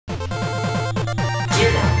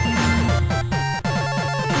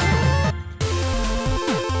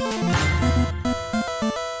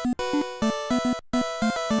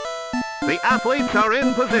athletes are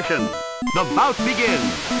in position. The bout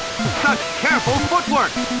begins. Such careful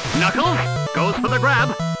footwork. Knuckles goes for the grab.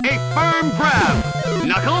 A firm grab.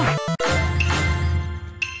 Knuckles.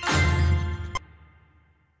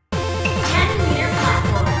 10-meter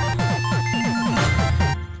platform.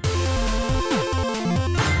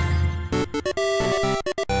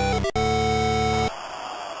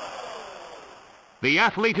 The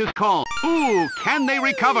athlete is called. Ooh, can they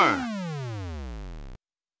recover?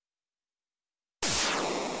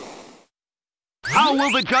 How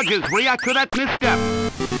will the judges react to that misstep?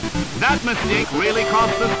 That mistake really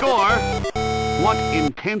cost the score. What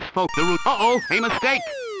intense focus. Uh-oh, a mistake.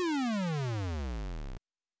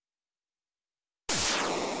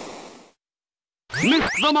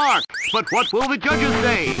 Missed the mark, but what will the judges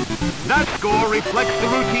say? That score reflects the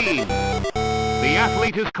routine. The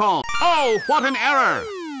athlete is called. Oh, what an error!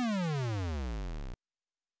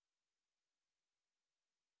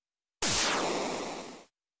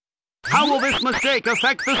 How will this mistake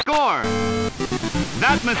affect the score?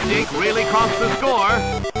 That mistake really cost the score.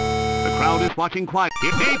 The crowd is watching quiet.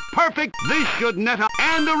 A perfect. This should net a...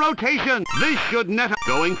 And a rotation. This should net a...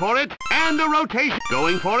 Going for it. And a rotation.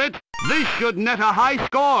 Going for it. This should net a high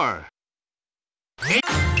score.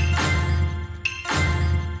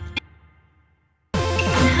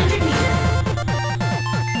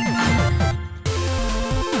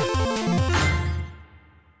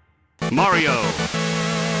 Mario.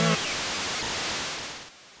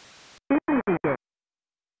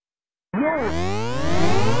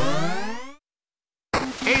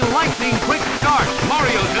 A lightning quick start.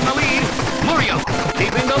 Mario's in the lead. Mario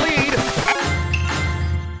keeping the lead.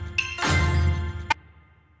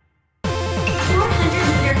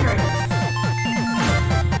 400-meter hurdles.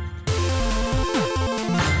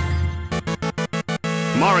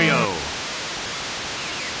 Mario.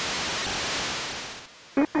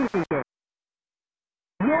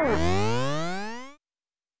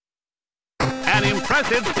 An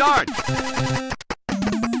impressive start.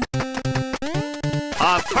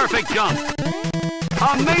 A perfect jump.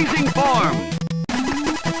 Amazing form.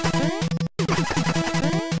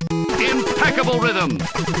 Impeccable rhythm.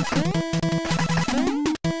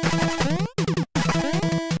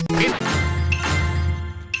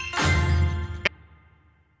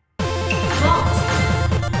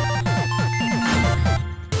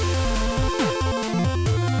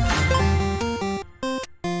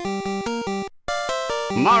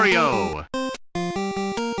 Mario.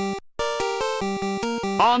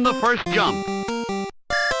 On the first jump.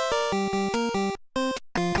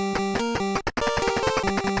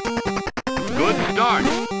 Good start.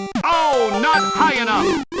 Oh, not high enough.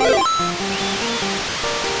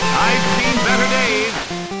 I've seen better days.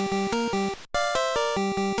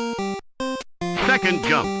 Second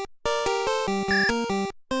jump.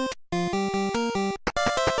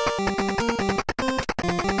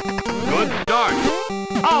 Good start.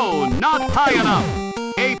 Oh, not high enough.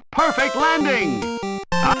 A perfect landing.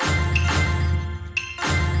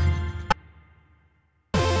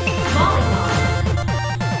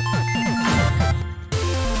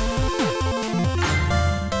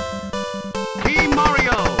 Team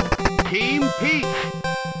Mario. Team Peach.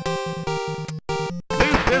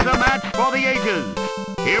 This is a match for the ages.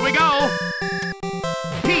 Here we go.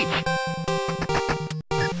 Peach.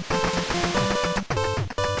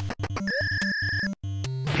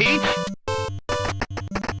 Peach.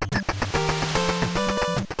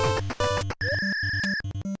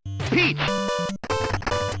 Peach.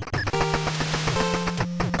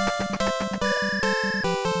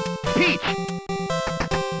 Peach.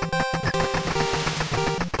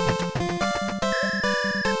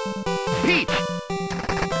 Peach.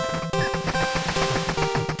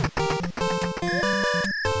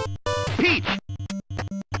 Peach.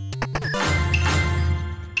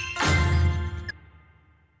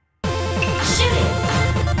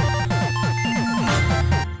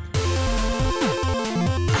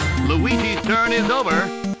 Luigi's turn is over,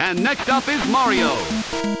 and next up is Mario.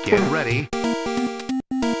 Get ready.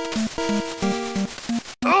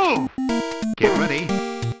 Oh! Get ready.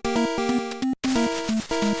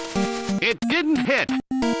 It didn't hit.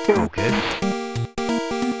 Focus.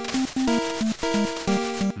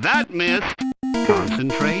 That missed.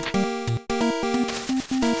 Concentrate.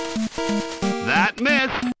 That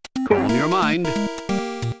missed. Calm your mind.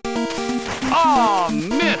 Oh,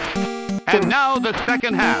 missed. And now the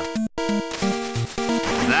second half.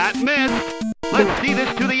 That missed. Let's see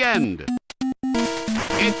this to the end.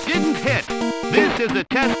 It didn't hit. This is a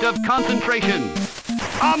test of concentration.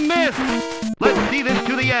 A miss. Let's see this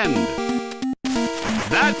to the end.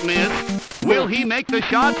 That missed. Will he make the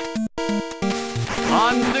shot?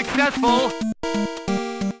 Unsuccessful.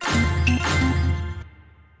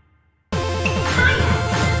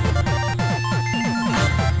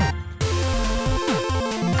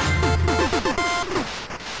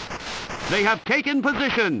 They have taken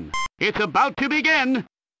position. It's about to begin.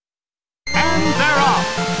 And they're off.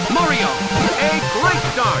 Mario, a great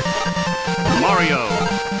start. Mario,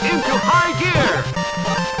 into high gear.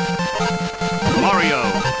 Mario,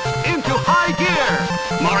 into high gear.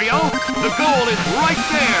 Mario, the goal is right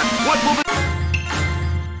there. What will the...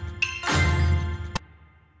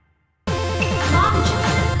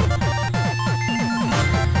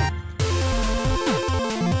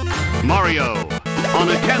 Mario, on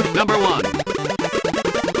attempt number 1.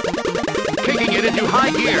 Kicking it into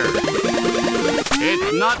high gear.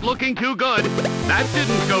 It's not looking too good. That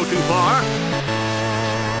didn't go too far.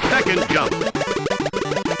 Second jump.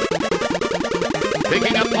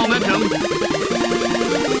 Picking up momentum.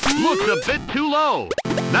 Looks a bit too low.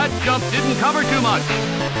 That jump didn't cover too much.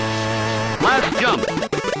 Last jump.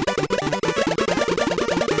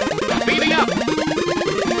 Speeding up.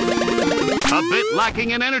 A bit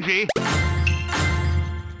lacking in energy.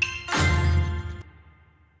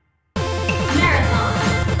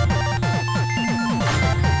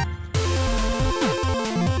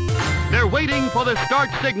 They're waiting for the start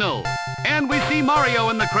signal. And we see Mario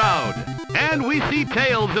in the crowd. And we see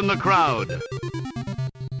Tails in the crowd.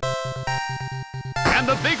 And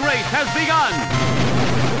the big race has begun.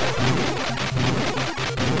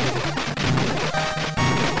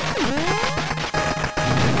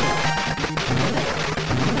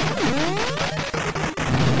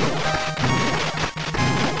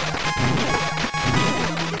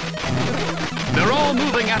 They're all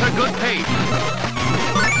moving at a good pace.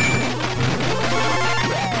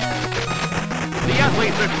 The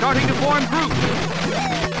athletes are starting to form groups.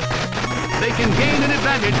 They can gain an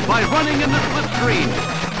advantage by running in the slipstream.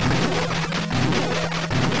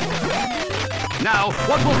 Now,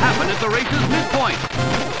 what will happen at the race's midpoint?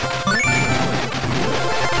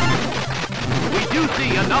 We do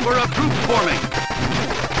see a number of groups forming.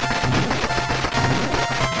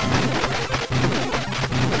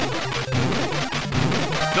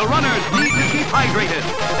 The runners need to keep hydrated.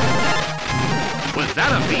 Was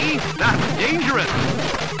that a bee? That's dangerous.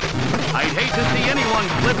 I'd hate to see anyone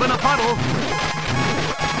slip in a puddle.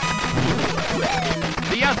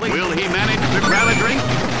 The athlete, will he manage to grab a drink?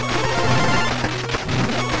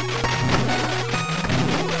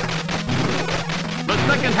 The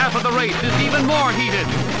second half of the race is even more heated.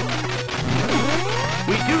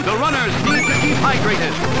 The runners need to keep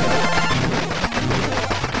hydrated.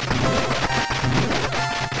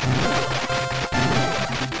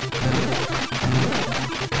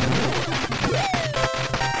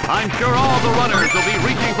 I'm sure all the runners will be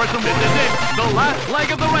reaching for some... This is it! The last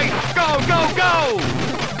leg of the race! Go, go, go!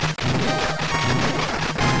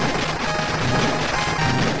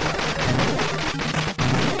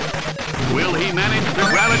 Will he manage to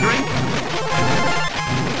grab a drink?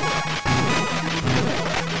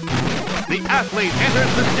 The athlete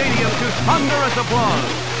enters the stadium to thunderous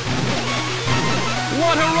applause.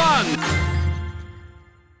 What a run!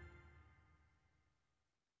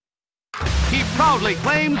 He proudly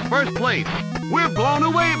claims first place. We're blown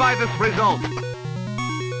away by this result.